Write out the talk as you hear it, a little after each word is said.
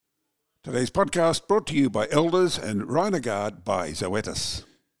Today's podcast brought to you by Elders and Reinegard by Zoetis.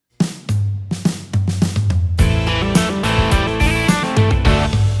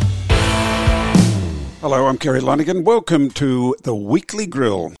 Hello, I'm Kerry Lonergan. Welcome to the Weekly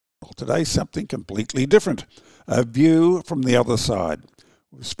Grill. Well, today, something completely different. A view from the other side.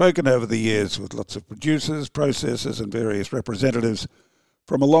 We've spoken over the years with lots of producers, processors and various representatives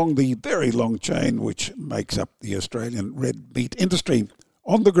from along the very long chain which makes up the Australian red meat industry.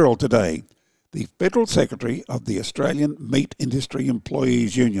 On the grill today, the Federal Secretary of the Australian Meat Industry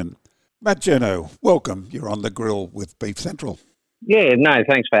Employees Union, Mr Journeaux. Welcome. You're on the grill with Beef Central. Yeah, no,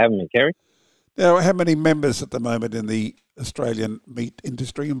 thanks for having me, Kerry. Now, how many members at the moment in the Australian Meat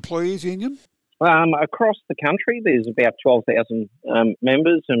Industry Employees Union? Across the country, there's about 12,000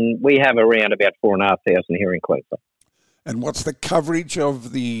 members, and we have around about 4,500 here in Queensland. And what's the coverage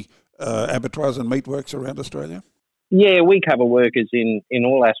of the abattoirs and meatworks around Australia? Yeah, we cover workers in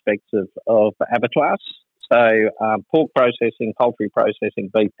all aspects of abattoirs. So pork processing, poultry processing,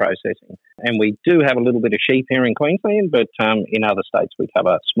 beef processing. And we do have a little bit of sheep here in Queensland, but in other states we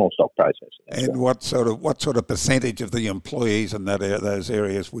cover small stock processing. And what sort of percentage of the employees in those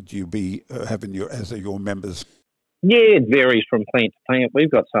areas would you be having as your members? Yeah, it varies from plant to plant. We've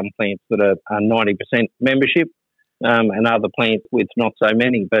got some plants that are 90% membership. And other plants with not so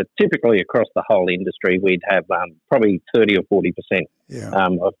many, but typically across the whole industry, we'd have probably 30 or 40%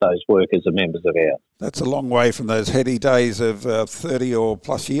 of those workers are members of ours. That's a long way from those heady days of 30 or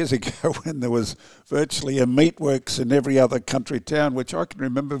plus years ago when there was virtually a meatworks in every other country town, which I can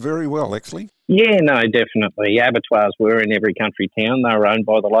remember very well, actually. Yeah, no, definitely. Abattoirs were in every country town. They were owned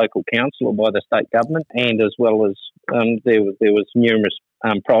by the local council or by the state government, and as well as there was numerous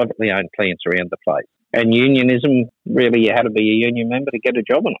privately owned plants around the place. And unionism, really, you had to be a union member to get a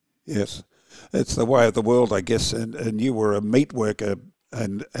job on it. Yes, it's the way of the world, I guess. And you were a meat worker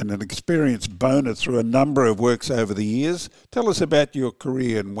and an experienced boner through a number of works over the years. Tell us about your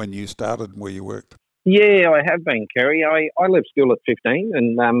career and when you started and where you worked. Yeah, I have been, Kerry. I left school at 15,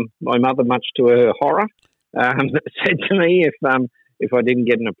 and my mother, much to her horror, said to me if I didn't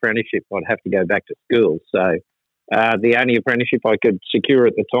get an apprenticeship, I'd have to go back to school. So the only apprenticeship I could secure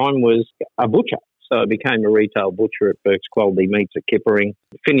at the time was a butcher. So I became a retail butcher at Burke's Quality Meats at Kippering.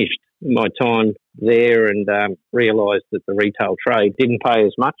 Finished my time there and realised that the retail trade didn't pay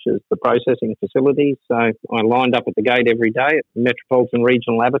as much as the processing facilities. So I lined up at the gate every day at Metropolitan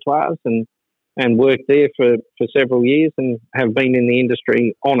Regional Abattoirs and worked there for several years and have been in the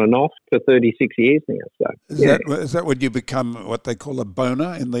industry on and off for 36 years now. So is that when you become what they call a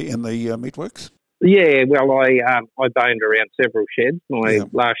boner in the meatworks? Yeah, well, I boned around several sheds. My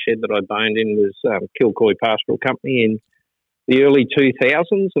last shed that I boned in was Kilcoy Pastoral Company in the early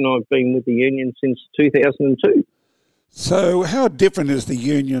 2000s, and I've been with the union since 2002. So how different is the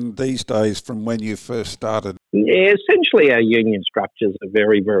union these days from when you first started? Yeah, essentially our union structures are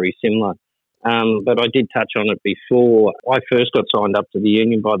very, very similar. But I did touch on it before. I first got signed up to the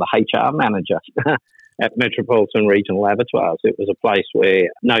union by the HR manager at Metropolitan Regional Abattoirs. It was a place where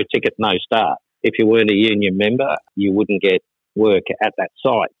no ticket, no start. If you weren't a union member, you wouldn't get work at that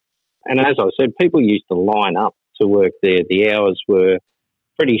site. And as I said, people used to line up to work there. The hours were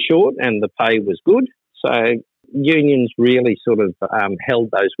pretty short and the pay was good. So unions really sort of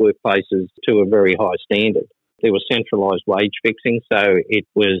held those workplaces to a very high standard. There was centralised wage fixing, so it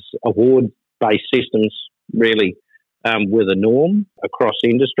was award-based systems really were the norm across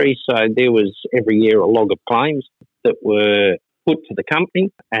industry. So there was every year a log of claims that were put to the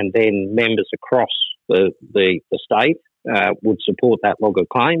company, and then members across the state would support that log of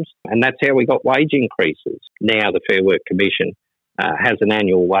claims, and that's how we got wage increases. Now the Fair Work Commission has an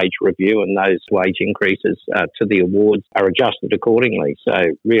annual wage review, and those wage increases to the awards are adjusted accordingly. So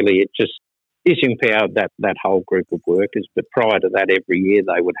really it just disempowered that whole group of workers, but prior to that every year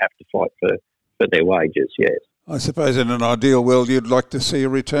they would have to fight for their wages, yes. I suppose in an ideal world you'd like to see a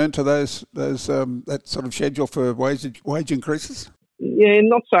return to that sort of schedule for wage increases? Yeah,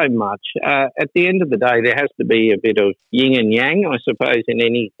 not so much. At the end of the day, there has to be a bit of yin and yang, I suppose, in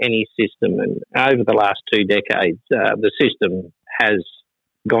any system. And over the last 2 decades, the system has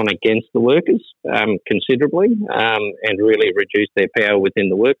gone against the workers considerably and really reduced their power within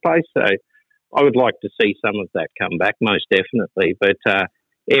the workplace. So I would like to see some of that come back, most definitely. But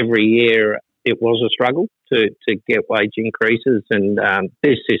every year it was a struggle to get wage increases, and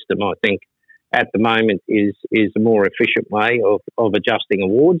this system, I think, at the moment is a more efficient way of adjusting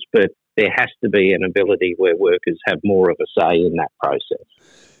awards, but there has to be an ability where workers have more of a say in that process.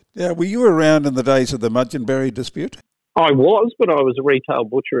 Yeah, were you around in the days of the Mudgeonberry dispute? I was, but I was a retail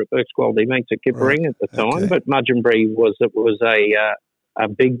butcher at Burke's Quality Meats at Kippering at the time. Okay. But Mudgeonberry was a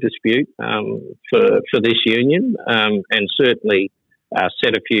big dispute for this union, and certainly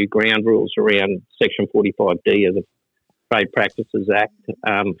set a few ground rules around Section 45D of the Trade Practices Act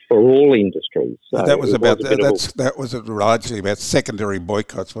for all industries. So that was largely about secondary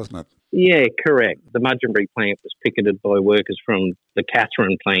boycotts, wasn't it? Yeah, correct. The Mudgeonbury plant was picketed by workers from the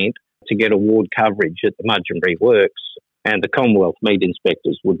Katherine plant to get award coverage at the Mudgeonbury works, and the Commonwealth meat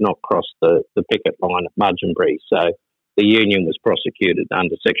inspectors would not cross the picket line at Mudgeonbury. So the union was prosecuted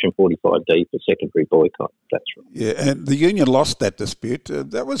under Section 45D for secondary boycott. That's right. Yeah, and the union lost that dispute.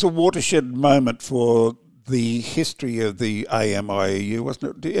 That was a watershed moment for the history of the AMIEU,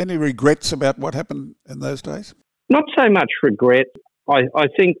 wasn't it? Any regrets about what happened in those days? Not so much regret. I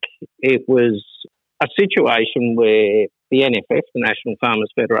think it was a situation where the NFF, the National Farmers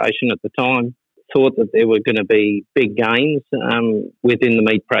Federation at the time, thought that there were going to be big gains within the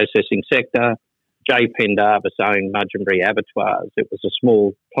meat processing sector. J. Pendarvis owned Mudgeonbury Abattoirs. It was a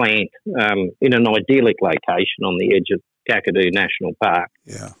small plant in an idyllic location on the edge of Kakadu National Park.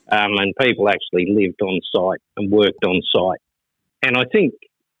 Yeah. And people actually lived on site and worked on site. And I think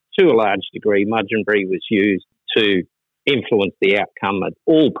to a large degree, Mudgeonbury was used to influence the outcome at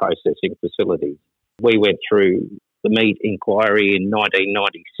all processing facilities. We went through the meat inquiry in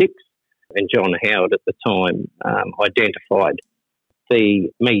 1996, and John Howard at the time identified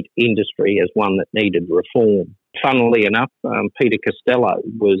the meat industry as one that needed reform. Funnily enough, Peter Costello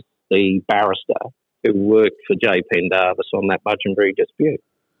was the barrister who worked for J. Pendarvis on that Mudgeonbury dispute.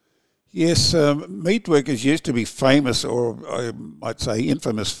 Yes, meat workers used to be famous, or I might say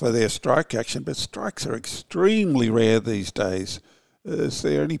infamous, for their strike action, but strikes are extremely rare these days. Is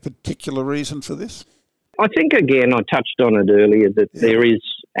there any particular reason for this? I think, again, I touched on it earlier, that there is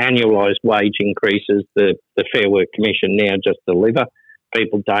annualised wage increases the Fair Work Commission now just deliver.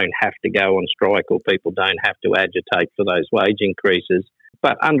 People don't have to go on strike, or people don't have to agitate for those wage increases.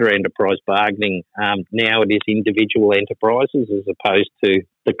 But under enterprise bargaining, now it is individual enterprises as opposed to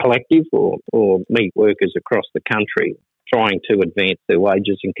the collective or meat workers across the country trying to advance their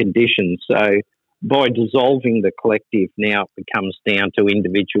wages and conditions. So by dissolving the collective, now it becomes down to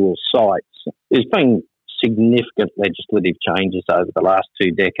individual sites. There's been significant legislative changes over the last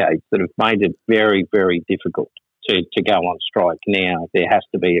 2 decades that have made it very, very difficult to go on strike. Now there has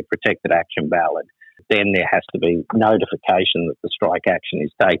to be a protected action ballot. Then there has to be notification that the strike action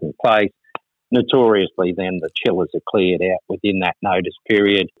is taking place. Notoriously, then the chillers are cleared out within that notice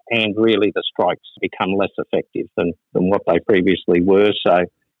period, and really the strikes become less effective than what they previously were. So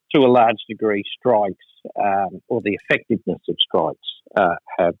to a large degree, strikes or the effectiveness of strikes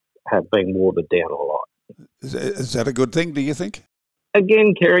have been watered down a lot. Is that a good thing, do you think?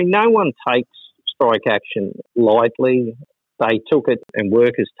 Again, Kerry, no one takes strike action lightly. They took it, and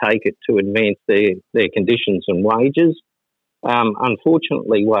workers take it to advance their conditions and wages.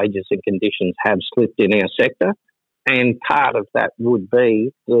 Unfortunately, wages and conditions have slipped in our sector, and part of that would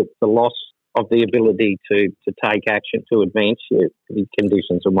be the loss of the ability to take action to advance your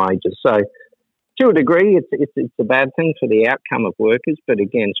conditions and wages. So to a degree, it's a bad thing for the outcome of workers, but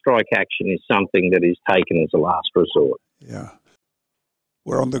again, strike action is something that is taken as a last resort. Yeah.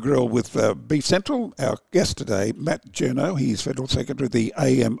 We're on the grill with Beef Central. Our guest today, Mr Journeaux. He's Federal Secretary of the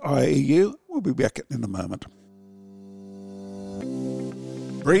AMIEU. We'll be back in a moment.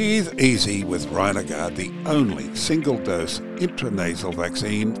 Breathe easy with Rhinogard, the only single-dose intranasal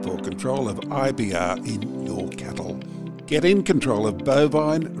vaccine for control of IBR in your cattle. Get in control of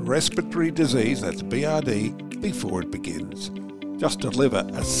bovine respiratory disease, that's BRD, before it begins. Just deliver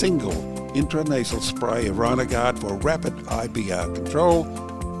a single intranasal spray of Rhinogard for rapid IBR control,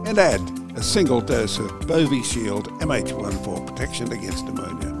 and add a single dose of Bovishield MH1 for protection against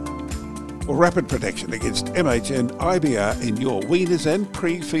pneumonia. For rapid protection against MHN IBR in your weaners and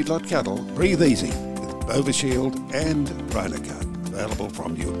pre-feedlot cattle, breathe easy with Bovishield and Rhinogard. Available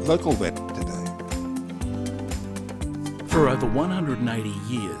from your local vet today. For over 180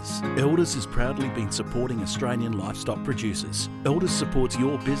 years, Elders has proudly been supporting Australian livestock producers. Elders supports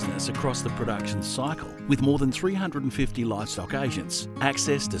your business across the production cycle with more than 350 livestock agents,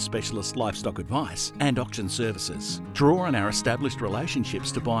 access to specialist livestock advice and auction services. Draw on our established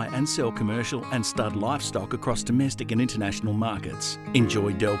relationships to buy and sell commercial and stud livestock across domestic and international markets.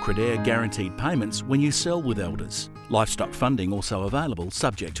 Enjoy Del Credere guaranteed payments when you sell with Elders. Livestock funding also available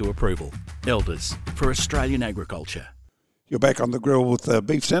subject to approval. Elders, for Australian agriculture. You're back on the grill with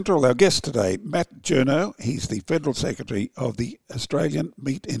Beef Central. Our guest today, Mr Journeaux. He's the Federal Secretary of the Australian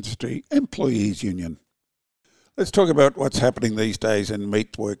Meat Industry Employees Union. Let's talk about what's happening these days in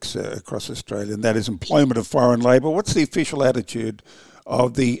meatworks across Australia, and that is employment of foreign labour. What's the official attitude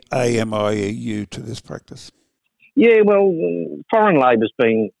of the AMIEU to this practice? Yeah, well, foreign labour's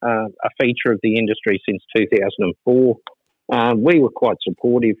been a feature of the industry since 2004. We were quite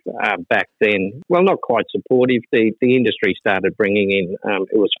supportive back then. Well, not quite supportive. The industry started bringing in,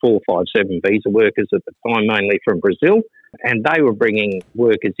 it was 457 visa workers at the time, mainly from Brazil, and they were bringing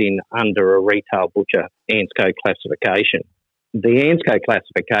workers in under a retail butcher ANSCO classification. The ANSCO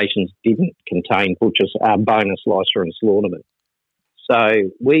classifications didn't contain butchers, bonus, slicer and slaughterman.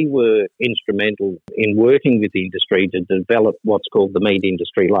 So we were instrumental in working with the industry to develop what's called the Meat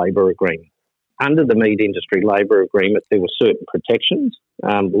Industry Labour Agreement. Under the Meat Industry Labour Agreement, there were certain protections,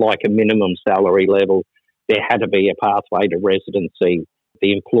 like a minimum salary level. There had to be a pathway to residency.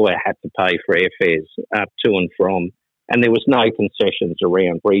 The employer had to pay for airfares to and from, and there was no concessions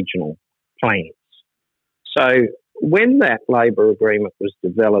around regional plans. So when that labour agreement was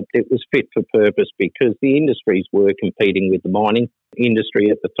developed, it was fit for purpose because the industries were competing with the mining industry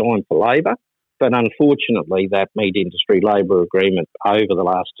at the time for labour. But unfortunately, that meat industry labour agreement over the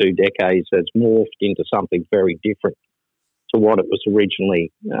last 2 decades has morphed into something very different to what it was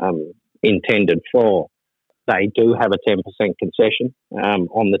originally intended for. They do have a 10% concession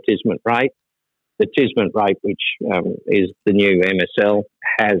on the Tisment rate. The Tisment rate, which is the new MSL,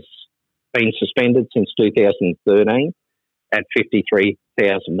 has been suspended since 2013 at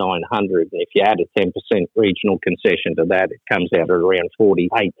 53,900. And if you add a 10% regional concession to that, it comes out at around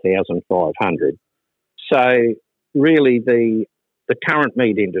 48,500. So really the current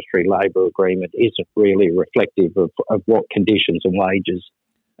meat industry labour agreement isn't really reflective of what conditions and wages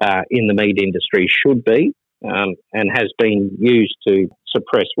in the meat industry should be, and has been used to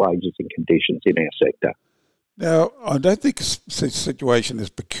suppress wages and conditions in our sector. Now, I don't think this situation is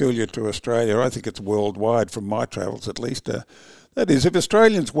peculiar to Australia. I think it's worldwide from my travels at least. That is, if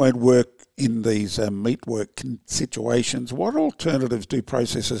Australians won't work in these meat work situations, what alternatives do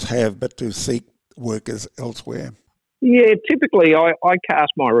processors have but to seek workers elsewhere? Yeah, typically I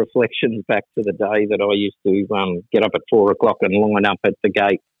cast my reflections back to the day that I used to get up at 4 o'clock and line up at the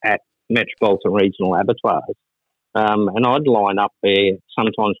gate at Metropolitan Regional Abattoirs. And I'd line up there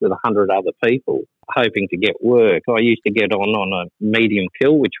sometimes with 100 other people hoping to get work. I used to get on a medium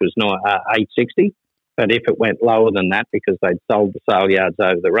kill, which was 860. But if it went lower than that because they'd sold the sale yards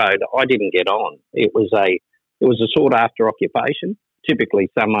over the road, I didn't get on. It was a sought after occupation. Typically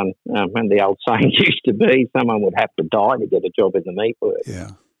someone, and the old saying used to be, someone would have to die to get a job in the meat work.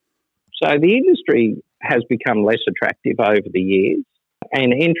 Yeah. So the industry has become less attractive over the years.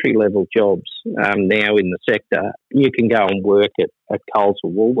 And entry-level jobs now in the sector, you can go and work at Coles or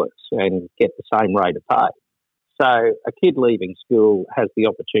Woolworths and get the same rate of pay. So a kid leaving school has the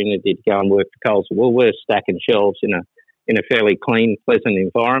opportunity to go and work for Coles or Woolworths, stacking shelves in a fairly clean, pleasant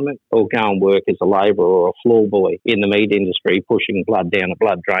environment, or go and work as a labourer or a floor boy in the meat industry, pushing blood down a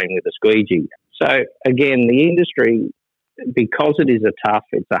blood drain with a squeegee. So again, the industry, because it is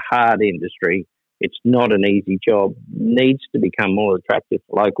it's a hard industry, it's not an easy job, needs to become more attractive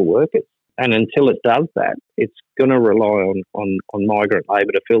for local workers. And until it does that, it's going to rely on migrant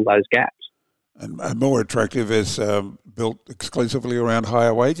labour to fill those gaps. And more attractive is built exclusively around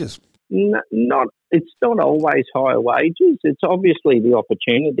higher wages? It's not always higher wages. It's obviously the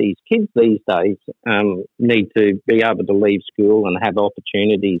opportunities. Kids these days need to be able to leave school and have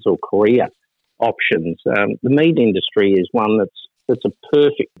opportunities or career options. The meat industry is one that's a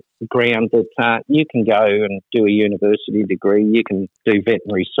perfect ground that you can go and do a university degree. You can do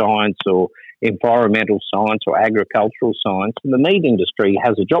veterinary science or environmental science or agricultural science, and the meat industry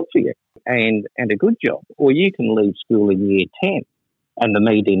has a job for you and a good job. Or you can leave school in year 10 and the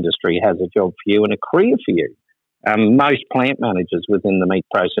meat industry has a job for you and a career for you. Most plant managers within the meat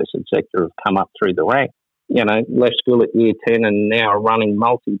processing sector have come up through the ranks. Left school at year 10 and now are running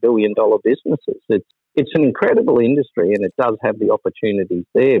multi-billion-dollar businesses. It's an incredible industry and it does have the opportunities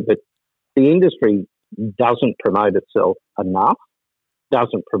there, but the industry doesn't promote itself enough,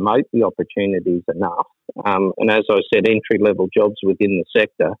 doesn't promote the opportunities enough. And as I said, entry-level jobs within the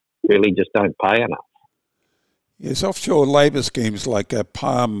sector really just don't pay enough. Yes, offshore labour schemes like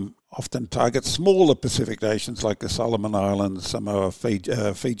Palm often target smaller Pacific nations like the Solomon Islands, Samoa,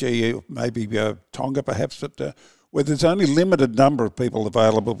 Fiji, maybe Tonga perhaps, but where there's only a limited number of people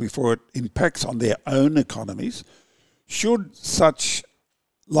available before it impacts on their own economies. Should such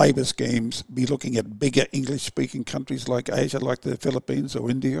labour schemes be looking at bigger English-speaking countries like Asia, like the Philippines or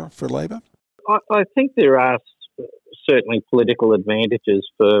India for labour? I think there are certainly political advantages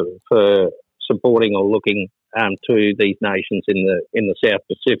for supporting or looking to these nations in the South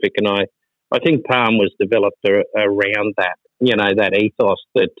Pacific, and I think Palm was developed around that, that ethos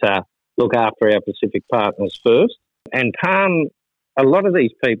that look after our Pacific partners first. And Palm, a lot of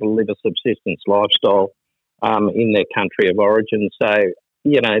these people live a subsistence lifestyle. in their country of origin. So,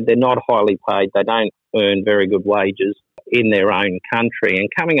 they're not highly paid. They don't earn very good wages in their own country. And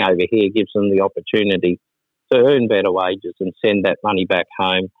coming over here gives them the opportunity to earn better wages and send that money back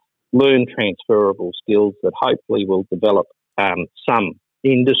home, learn transferable skills that hopefully will develop some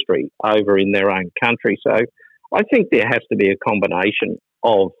industry over in their own country. So I think there has to be a combination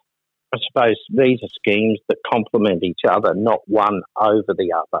of, I suppose, visa schemes that complement each other, not one over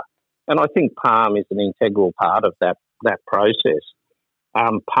the other. And I think PALM is an integral part of that process.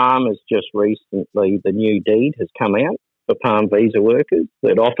 PALM has just recently, the new deed has come out for PALM visa workers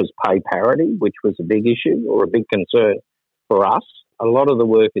that offers pay parity, which was a big issue or a big concern for us. A lot of the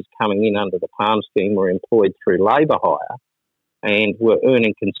workers coming in under the PALM scheme were employed through labour hire and were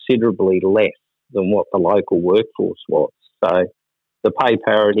earning considerably less than what the local workforce was. So the pay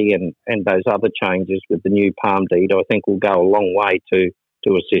parity and those other changes with the new PALM deed, I think, will go a long way to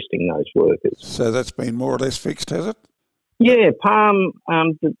assisting those workers. So that's been more or less fixed, has it? Yeah, PALM,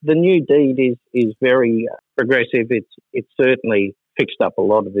 the new deed is very progressive. It's certainly fixed up a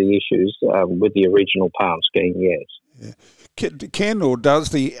lot of the issues with the original PALM scheme, yes. Yeah. Can or does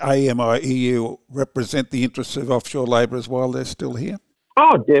the AMIEU represent the interests of offshore labourers while they're still here?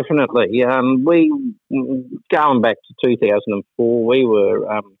 Oh, definitely. We, going back to 2004, we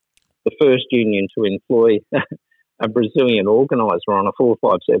were the first union to employ a Brazilian organiser on a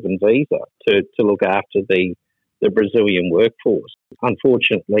 457 visa to look after the Brazilian workforce.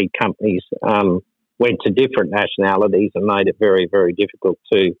 Unfortunately, companies went to different nationalities and made it very, very difficult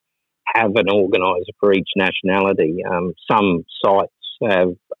to have an organiser for each nationality. Some sites have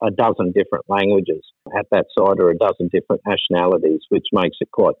a dozen different languages at that site or a dozen different nationalities, which makes it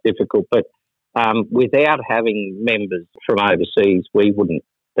quite difficult. But without having members from overseas, we wouldn't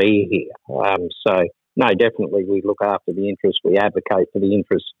be here. So, no, definitely we look after the interests, we advocate for the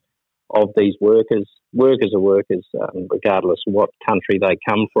interests of these workers. Workers are workers, regardless of what country they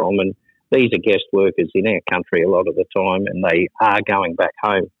come from. And these are guest workers in our country a lot of the time, and they are going back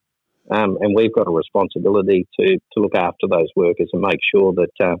home. And we've got a responsibility to look after those workers and make sure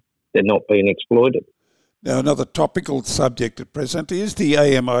that they're not being exploited. Now, another topical subject at present, is the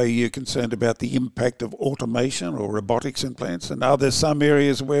AMIEU concerned about the impact of automation or robotics in plants? And are there some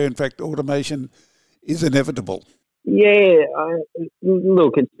areas where, in fact, automation is inevitable? Yeah,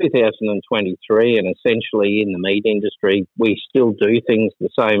 look, it's 2023 and essentially in the meat industry, we still do things the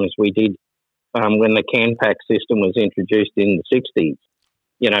same as we did when the can pack system was introduced in the 60s.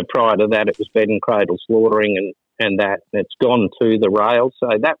 Prior to that, it was bed and cradle slaughtering and that it's gone to the rail. So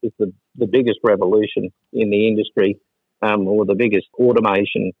that was the biggest revolution in the industry or the biggest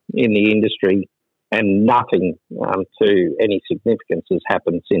automation in the industry, and nothing to any significance has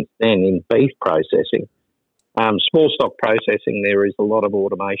happened since then in beef processing. Small stock processing, there is a lot of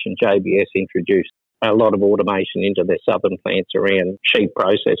automation. JBS introduced a lot of automation into their southern plants around sheep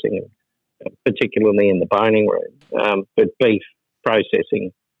processing, particularly in the boning room. But beef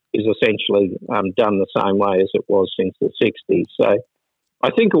processing is essentially done the same way as it was since the 60s. So I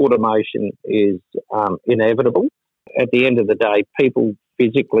think automation is inevitable. At the end of the day, people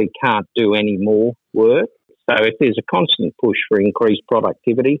physically can't do any more work. So if there's a constant push for increased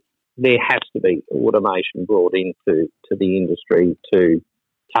productivity, there has to be automation brought into the industry to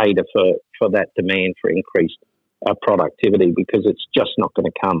cater for that demand for increased productivity, because it's just not going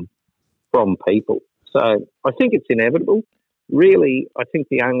to come from people. So I think it's inevitable. Really, I think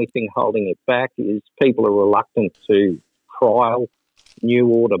the only thing holding it back is people are reluctant to trial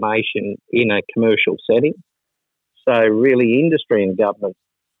new automation in a commercial setting. So really, industry and government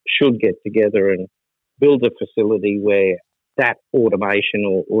should get together and build a facility where that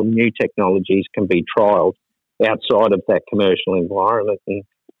automation or new technologies can be trialled outside of that commercial environment. And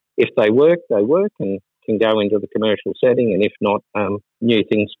if they work and can go into the commercial setting. And if not, new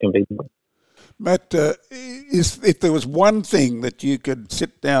things can be done. Matt, if there was one thing that you could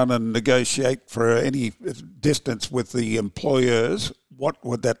sit down and negotiate for any distance with the employers, what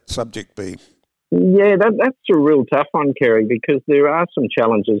would that subject be? Yeah, that's a real tough one, Kerry, because there are some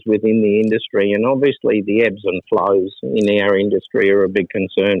challenges within the industry, and obviously the ebbs and flows in our industry are a big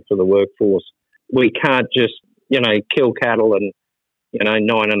concern for the workforce. We can't just, kill cattle and,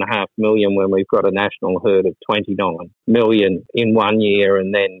 9.5 million when we've got a national herd of 29 million in 1 year,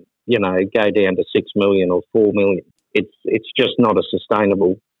 and then, go down to 6 million or 4 million. It's just not a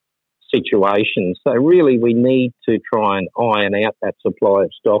sustainable situation. So really we need to try and iron out that supply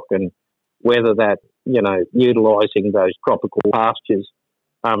of stock, and whether that, utilising those tropical pastures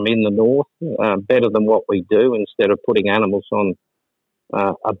in the north better than what we do, instead of putting animals on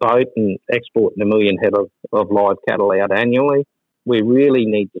a boat and exporting 1 million head of live cattle out annually, we really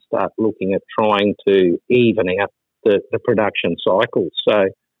need to start looking at trying to even out the production cycle. So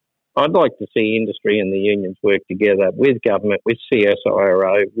I'd like to see industry and the unions work together with government, with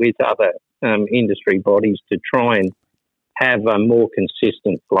CSIRO, with other industry bodies to try and have a more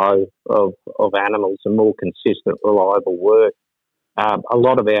consistent flow of animals and more consistent, reliable work. A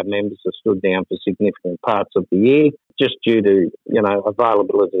lot of our members are stood down for significant parts of the year just due to,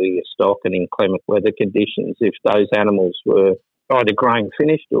 availability of stock and inclement weather conditions. If those animals were either grain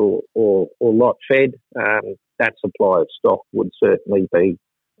finished or lot fed, that supply of stock would certainly be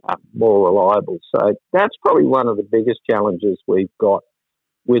more reliable. So that's probably one of the biggest challenges we've got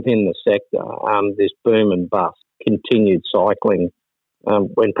within the sector, this boom and bust, continued cycling.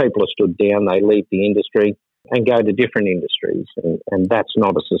 When people are stood down, they leave the industry and go to different industries, and that's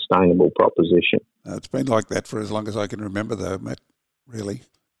not a sustainable proposition. It's been like that for as long as I can remember, though, Matt, really.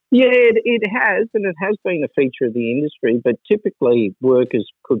 Yeah, it has, and it has been a feature of the industry, but typically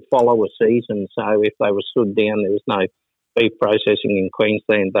workers could follow a season. So if they were stood down, there was no beef processing in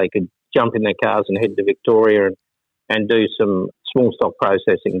Queensland, they could jump in their cars and head to Victoria and do some small stock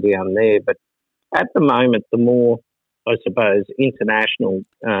processing down there. But at the moment, the more, I suppose, international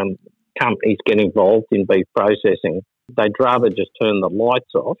companies get involved in beef processing, they'd rather just turn the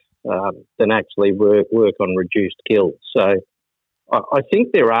lights off than actually work on reduced kills. So I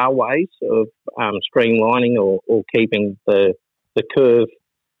think there are ways of streamlining or keeping the curve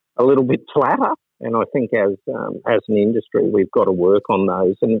a little bit flatter. And I think as an industry, we've got to work on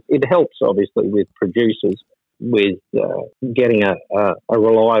those. And it helps, obviously, with producers with getting a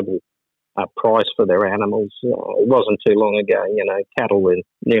reliable price for their animals. It wasn't too long ago, cattle were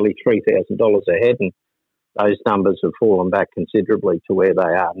nearly $3,000 a head, and those numbers have fallen back considerably to where they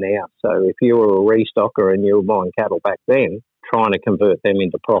are now. So if you were a restocker and you were buying cattle back then, trying to convert them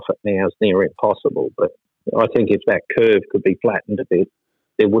into profit now is near impossible. But I think if that curve could be flattened a bit,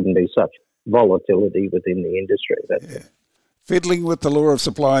 there wouldn't be such volatility within the industry. Yeah. Fiddling with the law of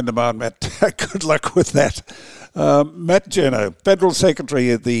supply and demand, Matt. Good luck with that. Mr Journeaux, Federal Secretary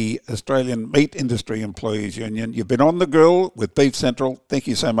of the Australian Meat Industry Employees Union. You've been on the grill with Beef Central. Thank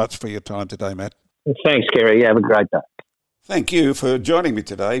you so much for your time today, Matt. Thanks, Kerry. Have a great day. Thank you for joining me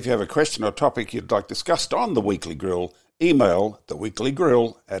today. If you have a question or topic you'd like discussed on The Weekly Grill, email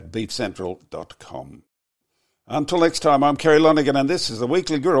theweeklygrill@beefcentral.com. Until next time, I'm Kerry Lonergan, and this is The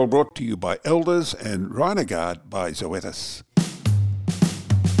Weekly Grill, brought to you by Elders and Rhinogard by Zoetis.